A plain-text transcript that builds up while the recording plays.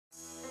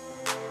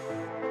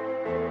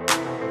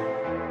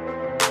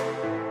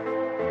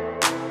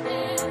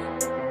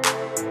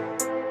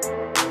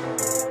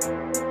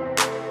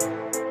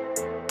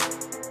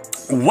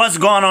What's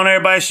going on,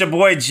 everybody? It's your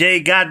boy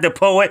J Gott Da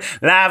Poet,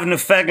 live in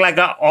effect like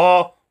I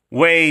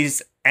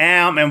always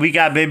am. And we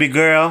got baby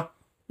girl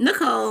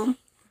Nicole.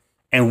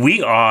 And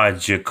we are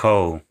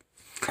Jicole.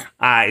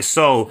 Alright,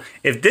 so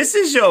if this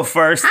is your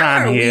first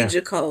time here,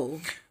 Jicole?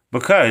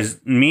 Because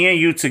me and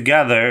you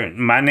together,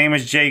 my name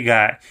is J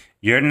Gott,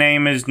 your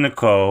name is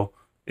Nicole,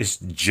 it's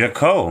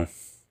Jicole.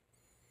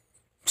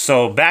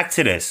 So back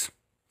to this.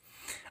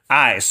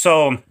 Alright,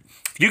 so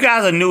if you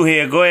guys are new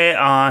here, go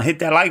ahead, hit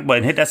that like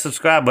button, hit that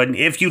subscribe button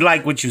if you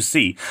like what you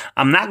see.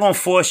 I'm not going to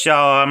force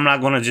y'all. I'm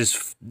not going to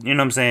just, you know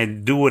what I'm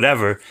saying, do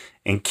whatever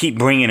and keep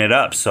bringing it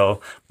up.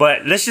 So,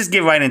 but let's just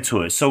get right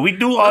into it. So we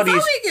do all these.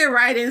 Before we get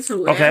right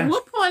into it, okay. At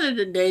what point of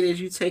the day did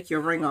you take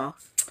your ring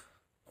off?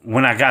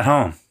 When I got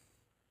home.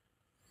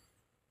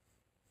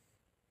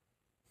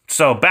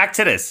 So back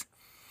to this.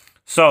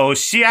 So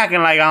she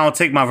acting like I don't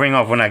take my ring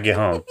off when I get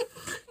home.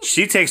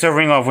 She takes her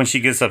ring off when she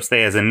gets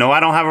upstairs. And no,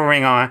 I don't have a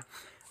ring on.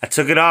 I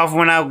took it off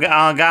when I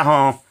got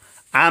home.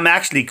 I'm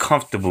actually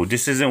comfortable.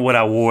 This isn't what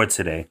I wore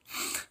today.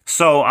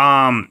 So,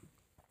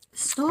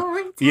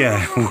 Story time.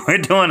 Yeah, we're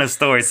doing a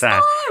story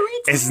time.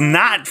 It's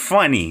not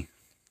funny.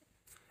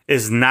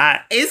 It's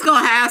not. It's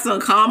going to have some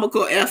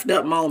comical effed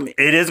up moments.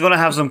 It is going to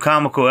have some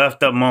comical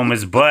effed up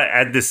moments, but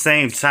at the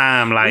same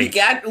time, like...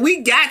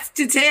 We got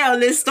to tell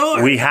this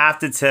story. We have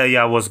to tell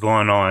y'all what's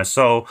going on.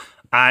 So,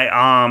 This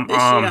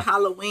year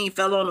Halloween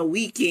fell on a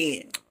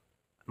weekend.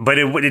 But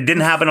it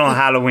didn't happen on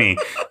Halloween.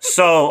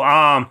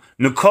 So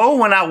Nicole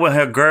went out with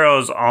her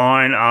girls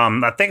on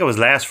I think it was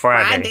last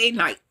Friday. Friday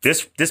night.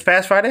 This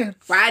past Friday?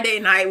 Friday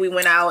night we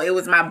went out. It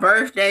was my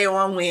birthday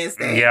on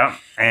Wednesday. Yeah.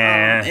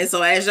 And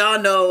so as y'all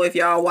know, if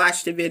y'all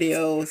watch the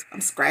videos, I'm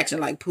scratching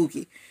like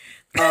Pookie.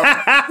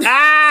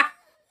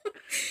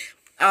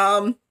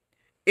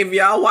 If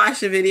y'all watch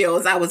the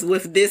videos, I was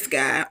with this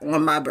guy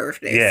on my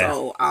birthday. Yeah.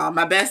 So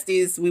my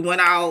besties, we went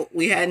out.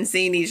 We hadn't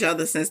seen each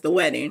other since the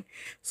wedding.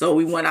 So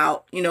we went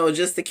out, you know,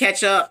 just to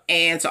catch up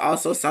and to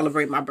also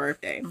celebrate my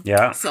birthday.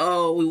 Yeah.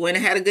 So we went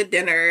and had a good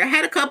dinner. I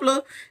had a couple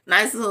of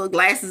nice little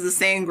glasses of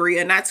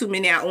sangria. Not too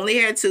many. I only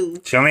had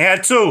 2. She only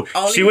had 2.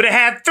 She would have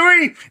had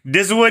 3.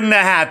 This wouldn't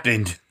have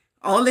happened.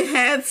 Only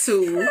had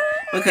 2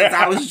 because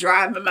I was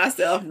driving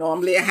myself.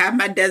 Normally I have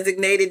my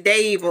designated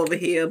Dave over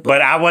here.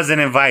 But I wasn't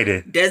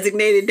invited.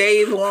 Designated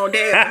Dave on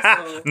there.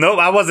 So. Nope,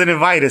 I wasn't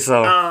invited,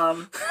 so.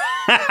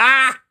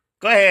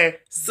 Go ahead.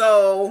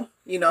 So,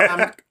 you know,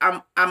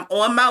 I'm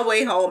on my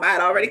way home. I'd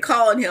already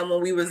called him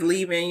when we was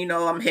leaving. You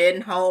know, I'm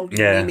heading home.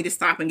 Do you need me to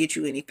stop and get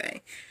you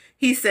anything?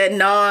 He said,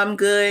 no, I'm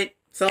good.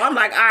 So I'm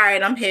like, all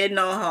right, I'm heading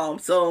on home.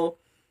 So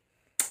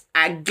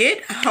I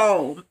get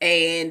home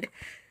and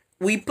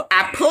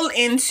I pull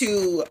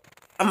into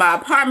my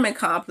apartment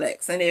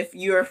complex. And if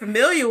you're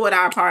familiar with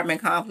our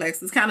apartment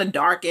complex, it's kind of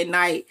dark at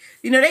night.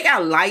 You know, they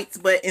got lights,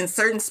 but in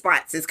certain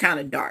spots, it's kind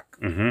of dark.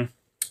 Mm-hmm.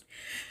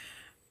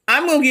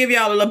 I'm going to give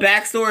y'all a little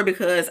backstory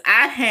because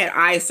I had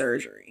eye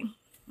surgery.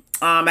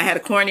 I had a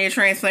cornea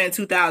transplant in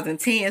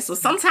 2010. So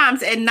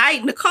sometimes at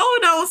night, Nicole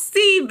don't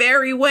see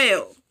very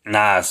well.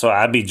 Nah, so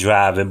I'd be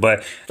driving.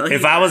 But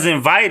if I was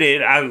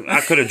invited,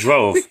 I could have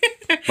drove.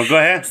 But go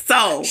ahead.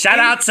 So shout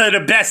out to the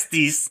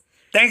besties.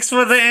 Thanks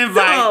for the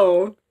invite.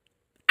 So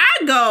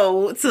I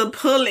go to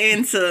pull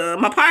into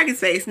my parking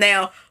space.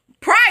 Now,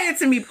 prior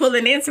to me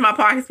pulling into my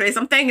parking space,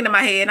 I'm thinking in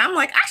my head, I'm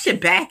like, I should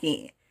back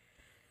in.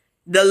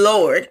 The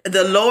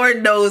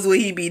Lord knows what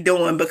he be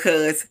doing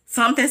because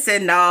something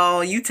said,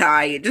 no, you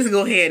tired. Just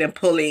go ahead and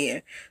pull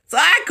in. So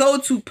I go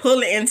to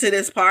pull into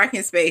this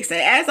parking space.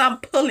 And as I'm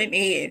pulling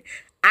in,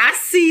 I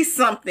see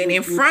something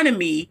in front of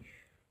me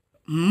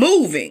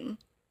moving.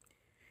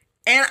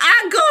 And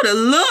I go to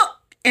look.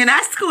 And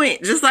I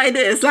squint just like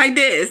this, like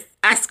this.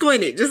 I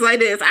squinted just like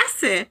this. I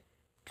said,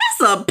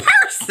 that's a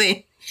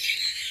person.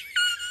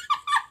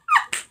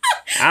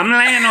 I'm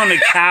laying on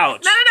the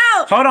couch.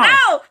 No. Hold on.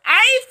 No,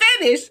 I ain't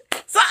finished.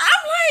 So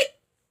I'm like,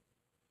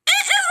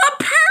 it is a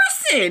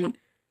person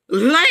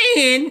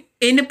laying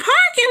in the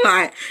parking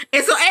lot.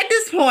 And so at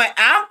this point,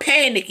 I'm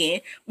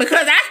panicking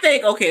because I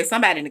think, okay,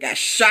 somebody got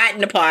shot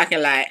in the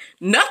parking lot.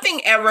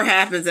 Nothing ever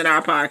happens in our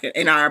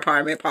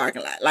apartment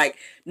parking lot. Like,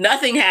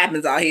 nothing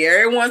happens out here.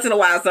 Every once in a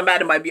while,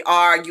 somebody might be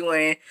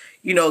arguing.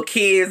 You know,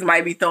 kids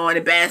might be throwing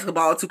the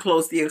basketball too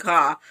close to your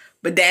car.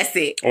 But that's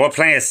it. Or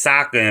playing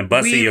soccer and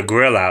busting your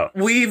grill out.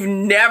 We've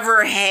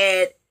never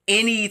had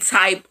any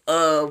type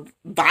of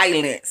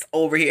violence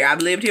over here.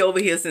 I've lived over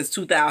here since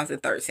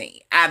 2013.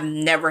 I've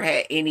never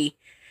had any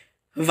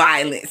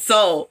violence.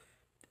 So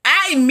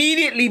I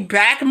immediately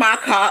back my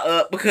car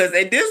up because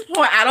at this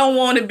point, I don't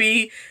want to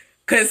be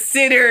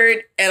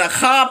considered an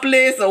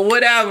accomplice or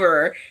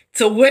whatever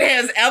to what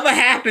has ever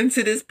happened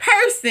to this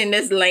person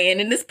that's laying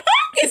in this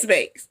parking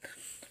space.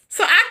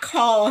 So I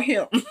call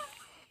him.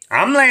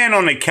 I'm laying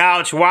on the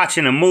couch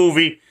watching a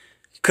movie.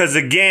 Because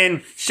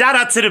again, shout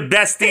out to the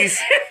besties.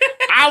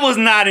 I was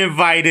not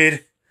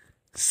invited.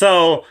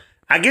 So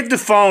I get the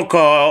phone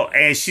call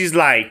and she's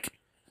like,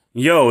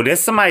 yo, there's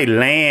somebody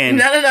laying.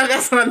 No,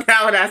 that's not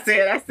what I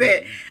said. I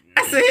said,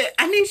 I said,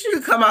 I need you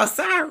to come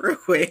outside real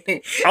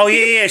quick. Oh,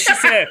 yeah. She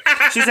said,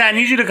 I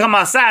need you to come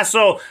outside.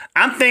 So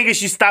I'm thinking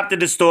she stopped at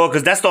the store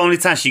because that's the only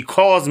time she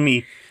calls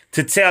me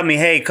to tell me,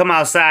 hey, come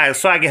outside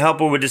so I can help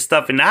her with the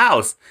stuff in the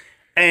house.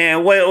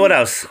 And what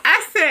else?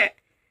 I said,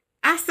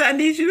 I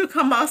need you to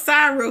come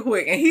outside real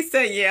quick. And he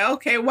said, yeah,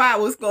 okay, why?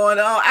 What's going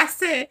on? I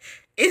said,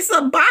 it's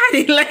a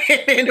body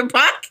laying in the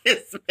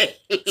pocket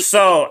space.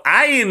 So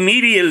I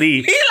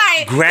immediately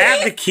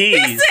grabbed the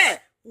keys. He said,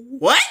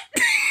 what?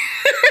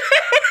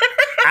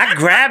 I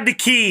grabbed the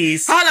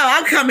keys. Hold on,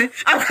 I'm coming.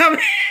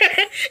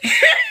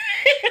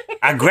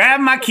 I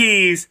grabbed my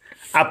keys.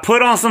 I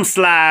put on some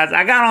slides.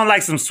 I got on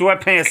like some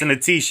sweatpants and a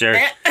t-shirt.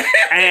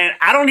 And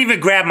I don't even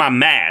grab my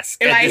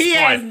mask. Like he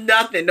has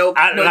nothing. No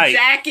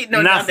jacket,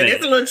 nothing.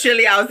 It's a little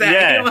chilly outside.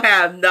 Yeah. He don't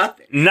have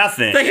nothing.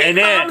 Nothing. So he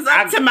comes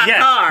up to my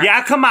car. Yeah,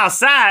 I come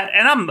outside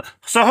and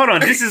so hold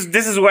on. This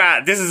is where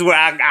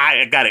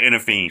I gotta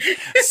intervene.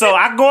 So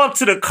I go up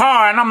to the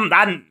car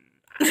and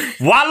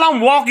while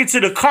I'm walking to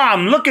the car,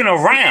 I'm looking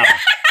around.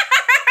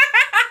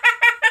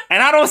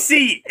 And I don't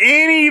see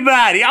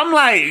anybody. I'm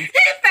like, he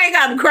think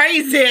I'm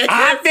crazy.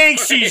 I think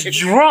she's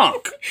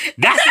drunk.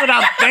 That's what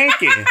I'm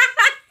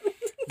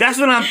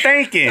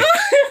thinking.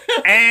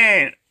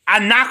 And I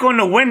knock on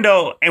the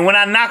window, and when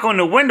I knock on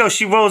the window,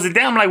 she rolls it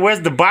down. I'm like,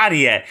 where's the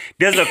body at?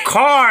 There's a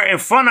car in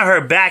front of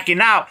her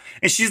backing out,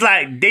 and she's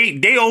like,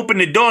 they open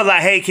the door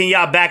like, hey, can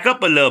y'all back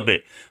up a little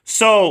bit?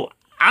 So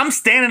I'm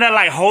standing there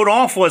like, hold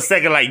on for a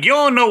second, like, you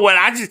don't know what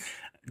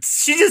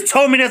she just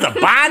told me there's a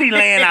body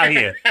laying out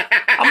here.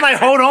 I'm like,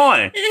 hold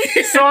on.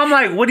 So I'm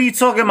like, what are you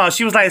talking about?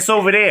 She was like, it's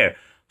over there.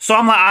 So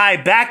I'm like, all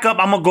right, back up.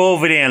 I'm going to go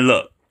over there and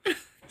look.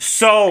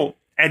 So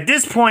at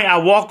this point, I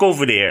walk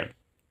over there.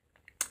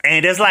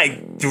 And there's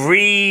like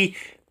 3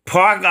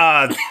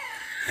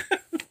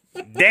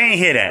 they ain't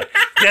hear that.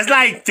 There's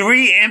like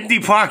 3 empty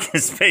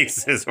parking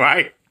spaces,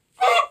 right?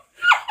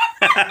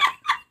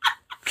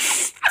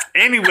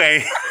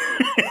 Anyway.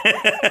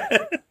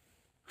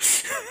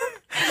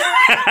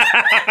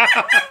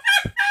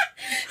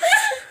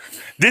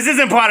 This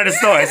isn't part of the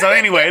story. So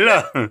anyway,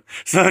 look.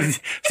 So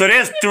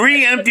there's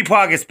 3 empty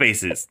parking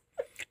spaces.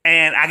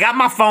 And I got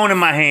my phone in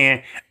my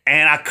hand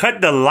and I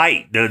cut the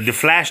light, the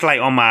flashlight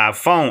on my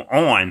phone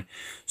on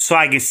so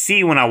I can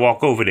see when I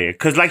walk over there.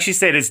 Because like she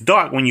said, it's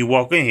dark when you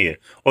walk in here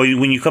or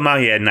when you come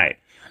out here at night.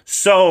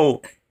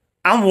 So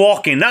I'm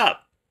walking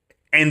up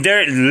and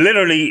there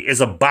literally is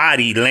a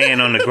body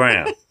laying on the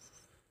ground.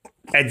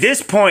 At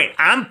this point,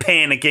 I'm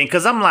panicking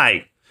because I'm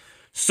like,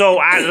 so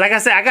like I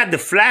said, I got the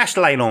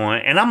flashlight on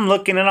and I'm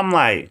looking and I'm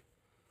like,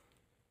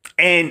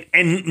 and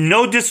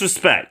no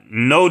disrespect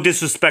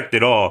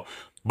at all,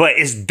 but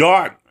it's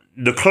dark.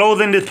 The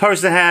clothing this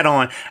person had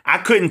on, I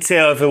couldn't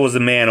tell if it was a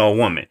man or a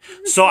woman.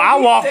 So I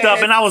walked up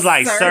and I was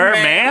like, sir,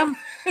 ma'am.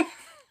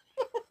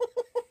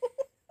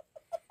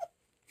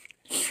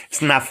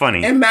 It's not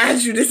funny. And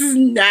mind you, this is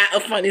not a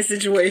funny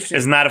situation.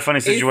 It's not a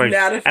funny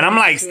situation. And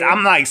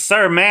I'm like,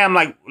 sir, ma'am,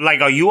 like,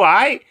 are you all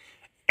right?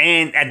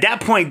 And at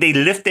that point, they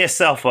lift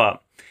themselves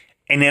up.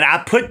 And then I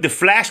put the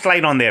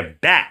flashlight on their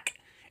back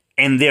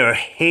and their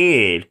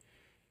head.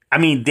 I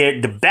mean,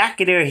 the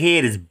back of their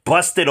head is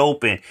busted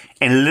open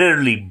and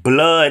literally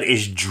blood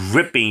is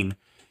dripping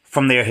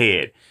from their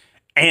head.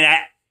 And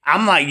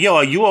I'm like, yo,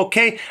 are you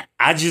okay?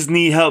 I just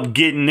need help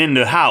getting in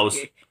the house.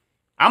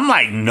 I'm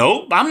like,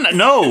 nope, I'm not,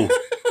 no.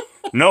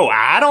 No,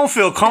 I don't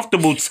feel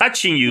comfortable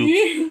touching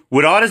you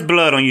with all this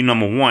blood on you,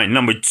 number 1.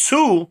 Number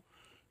 2,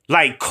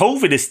 like,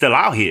 COVID is still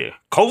out here.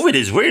 COVID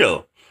is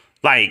real.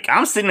 Like,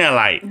 I'm sitting there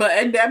like, but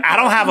at that point, I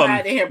don't have I'm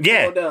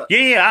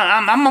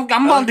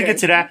about to get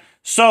to that.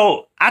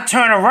 So I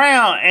turn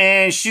around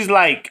and she's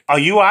like, are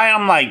you all right?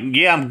 I'm like,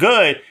 yeah, I'm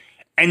good.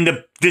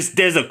 And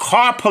there's a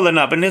car pulling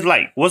up and it's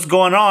like, what's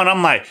going on?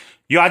 I'm like,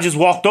 yo, I just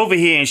walked over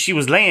here and she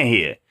was laying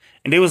here.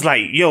 And they was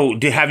like, yo,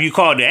 have you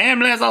called the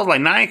ambulance? I was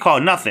like, nah, I ain't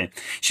called nothing.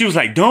 She was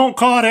like, don't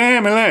call the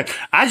ambulance.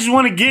 I just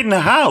want to get in the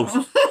house.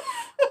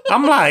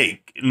 I'm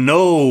like,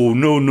 no.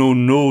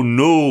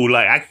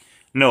 Like,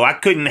 I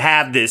couldn't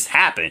have this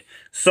happen.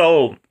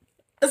 So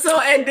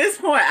at this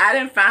point, I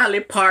done finally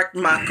parked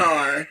my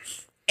car.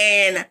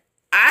 And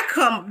I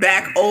come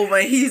back over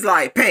and he's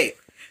like, hey,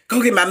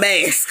 go get my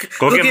mask.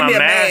 Go get my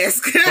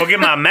mask. Go get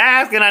my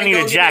mask and I need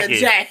a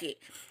jacket.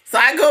 So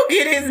I go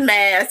get his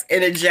mask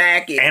and a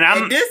jacket. And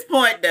at this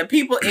point, the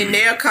people in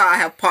their car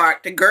have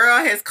parked. The girl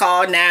has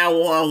called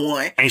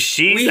 911. And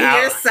we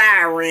hear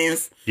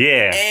sirens.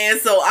 Yeah. And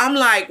so I'm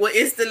like, well,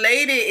 it's the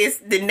lady, it's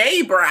the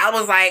neighbor. I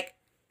was like,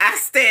 I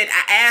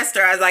asked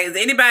her, I was like, is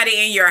anybody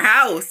in your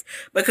house?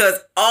 Because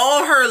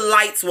all her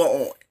lights were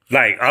on.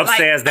 Like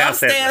upstairs,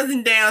 downstairs. Upstairs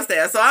and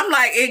downstairs. So I'm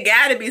like, it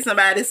gotta be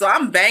somebody. So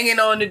I'm banging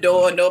on the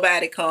door.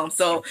 Nobody comes.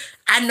 So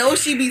I know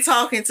she be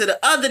talking to the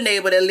other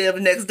neighbor that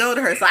lives next door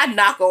to her. So I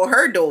knock on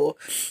her door.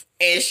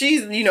 And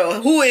she's,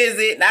 who is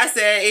it? And I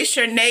said, it's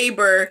your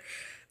neighbor.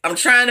 I'm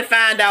trying to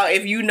find out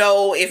if you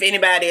know if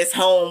anybody is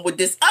home with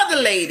this other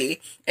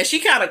lady. And she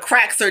kind of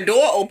cracks her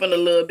door open a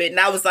little bit. And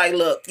I was like,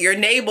 look, your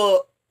neighbor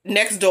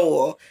next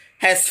door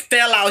has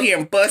fell out here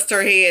and bust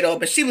her head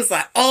open. She was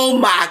like, oh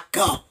my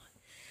God.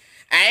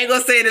 I ain't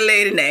gonna say the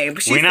lady name,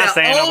 but she We not said,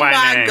 saying "Oh nobody's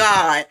my name.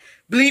 God,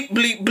 bleep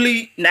bleep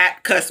bleep,"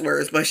 not cuss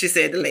words, but she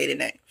said the lady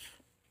name.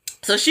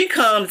 So she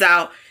comes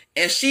out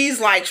and she's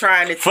like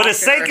trying to. For the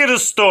sake of the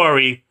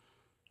story,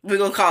 we're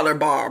gonna call her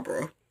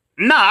Barbara.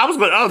 Nah, I was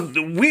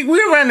gonna. We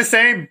were in the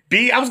same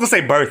beat. I was gonna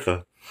say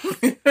Bertha.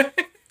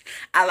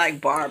 I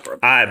like Barbara.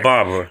 All right,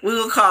 Barbara. We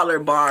will call her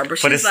Barbara.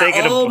 For the She's sake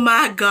like, of the... oh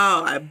my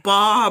God,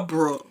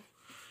 Barbara.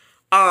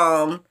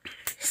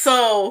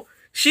 So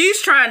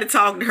she's trying to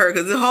talk to her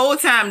because the whole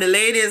time the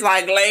lady is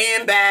like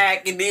laying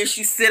back and then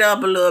she sit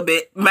up a little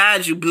bit.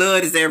 Mind you,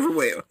 blood is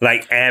everywhere.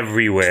 Like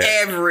everywhere.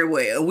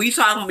 Everywhere. We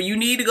talking about you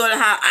need to go to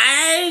the house.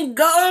 I ain't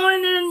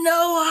going to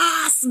no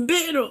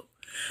hospital.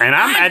 And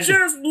I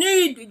just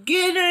need to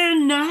get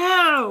in the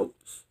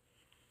house.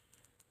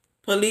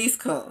 Police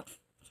come.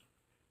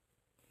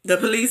 The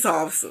police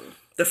officer,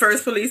 the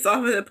first police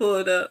officer that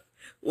pulled up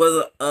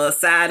was a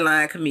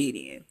sideline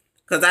comedian.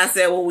 Because I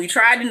said, well, we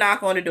tried to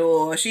knock on the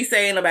door. She said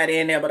ain't nobody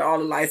in there, but all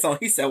the lights on.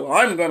 He said, well,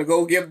 I'm going to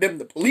go give them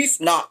the police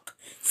knock.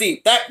 See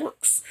if that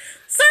works.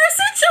 Sir,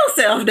 sit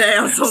yourself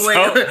down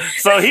somewhere.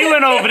 So he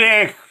went over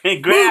there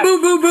and grabbed...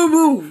 Boo, boo, boo, boo,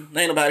 boo.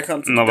 Ain't nobody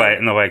come to the door.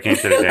 Nobody came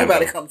to the door.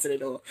 Nobody come to the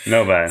door.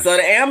 Nobody. So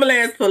the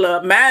ambulance pull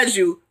up. Mind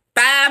you,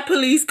 5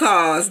 police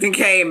cars then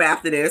came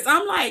after this.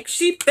 I'm like,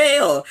 she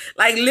fell.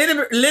 Like,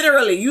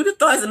 literally, you'd have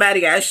thought somebody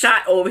got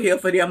shot over here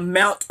for the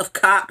amount of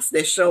cops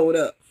that showed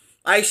up.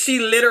 Like, she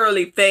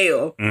literally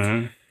fell.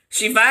 Mm-hmm.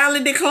 She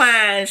finally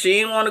declined. She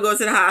didn't want to go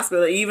to the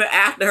hospital, even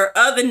after her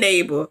other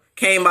neighbor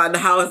came out of the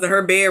house in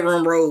her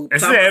bedroom robe. It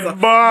said,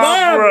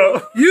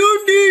 Barbara,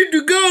 you need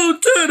to go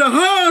to the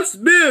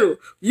hospital.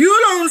 You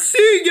don't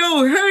see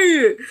your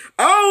head.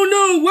 I don't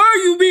know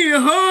why you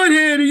being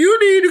hard-headed. You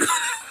need to go...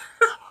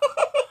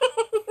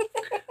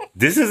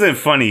 This isn't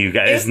funny, you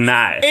guys. It's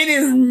not. It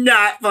is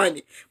not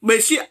funny.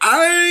 But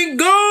I ain't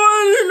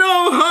going to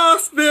no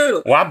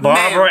hospital. Why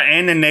Barbara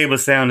and the neighbor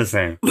sound the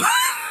same?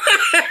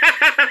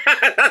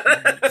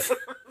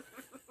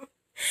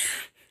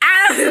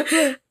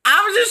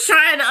 I'm just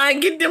trying to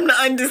get them to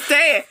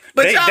understand.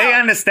 But they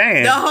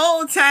understand. The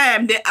whole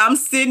time that I'm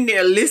sitting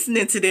there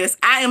listening to this,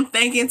 I am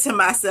thinking to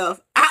myself,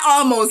 I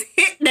almost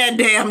hit that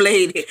damn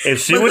lady.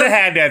 If she would have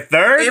had that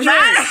third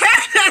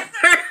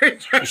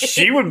drink,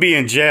 she would be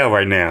in jail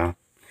right now.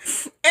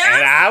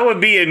 And I would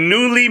be a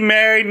newly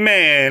married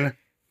man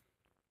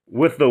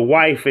with a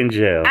wife in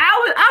jail.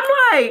 I'm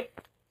like,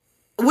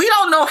 we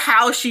don't know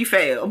how she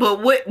fell,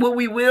 but what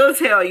we will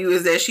tell you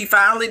is that she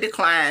finally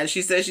declined.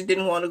 She said she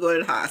didn't want to go to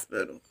the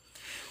hospital.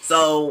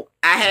 So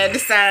I had to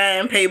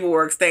sign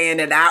paperwork saying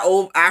that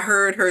I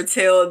heard her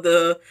tell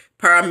the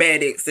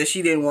paramedics that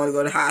she didn't want to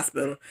go to the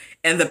hospital.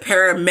 And the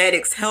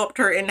paramedics helped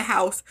her in the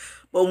house.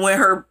 But when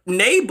her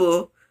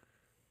neighbor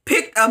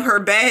picked up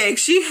her bag,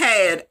 she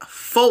had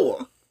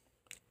 4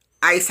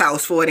 Ice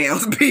House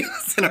 40-ounce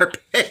pills in her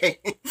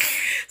bag.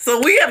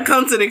 So we have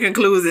come to the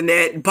conclusion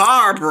that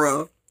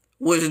Barbara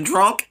was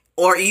drunk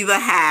or either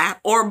high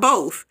or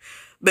both,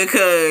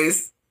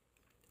 because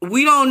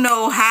we don't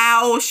know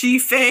how she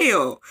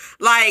fell.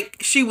 Like,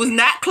 she was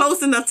not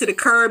close enough to the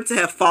curb to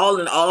have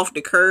fallen off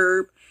the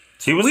curb.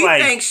 She was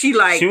she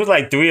was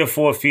like 3 or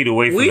 4 feet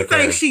away from the curb. We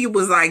think she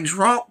was like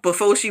drunk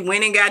before she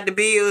went and got the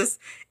bills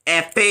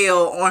and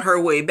fell on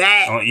her way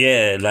back. Oh,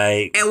 yeah,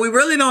 like... And we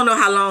really don't know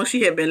how long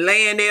she had been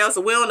laying there,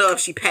 so we don't know if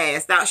she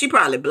passed out. She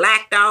probably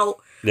blacked out.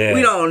 Yeah.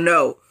 We don't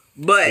know.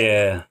 But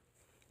yeah.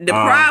 The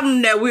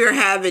problem that we're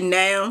having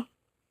now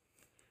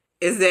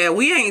is that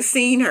we ain't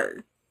seen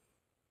her.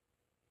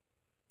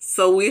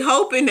 So we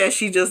hoping that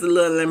she just a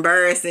little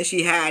embarrassed and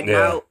she hiding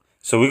out.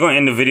 So we're going to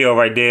end the video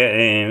right there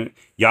and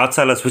y'all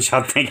tell us what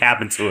y'all think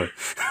happened to her.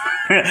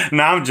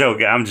 No, I'm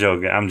joking.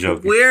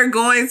 We're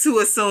going to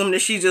assume that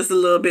she's just a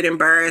little bit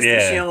embarrassed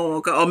and she don't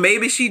want to go. Or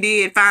maybe she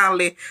did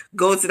finally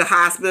go to the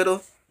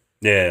hospital.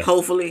 Yeah.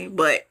 Hopefully.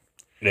 But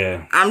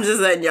yeah, I'm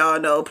just letting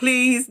y'all know.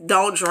 Please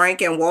don't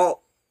drink and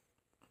walk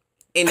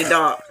in the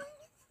dark.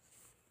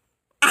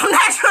 I'm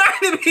not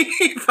trying to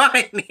be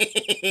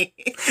funny.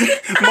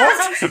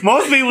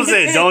 Most people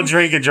say don't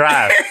drink and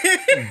drive.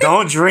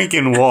 Don't drink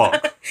and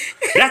walk.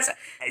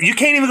 You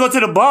can't even go to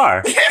the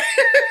bar.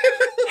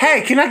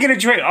 Hey, can I get a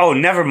drink? Oh,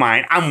 never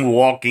mind. I'm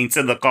walking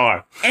to the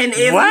car. And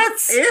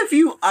if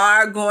you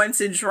are going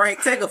to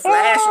drink, take a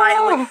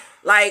flashlight.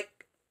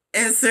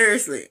 And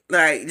seriously,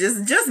 like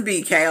just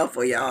be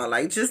careful, y'all.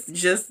 Like just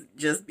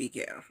be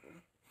careful.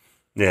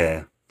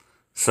 Yeah.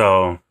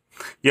 So,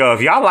 yo,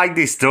 if y'all like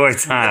these story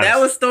times, that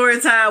was story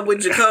time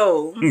with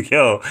Jicole.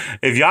 Yo,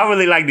 if y'all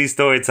really like these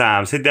story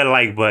times, hit that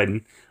like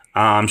button.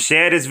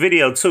 Share this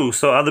video too,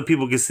 so other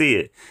people can see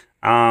it.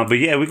 But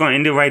yeah, we're gonna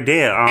end it right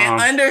there.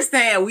 And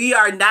understand, we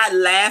are not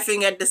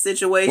laughing at the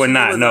situation. We're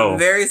not.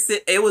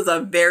 It was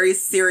a very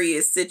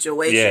serious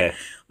situation. Yeah.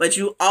 But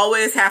you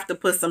always have to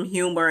put some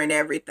humor in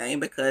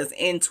everything, because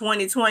in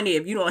 2020,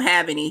 if you don't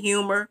have any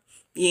humor,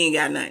 you ain't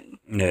got nothing.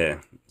 Yeah.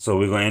 So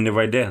we're gonna end it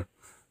right there.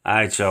 All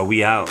right, y'all.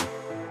 We out.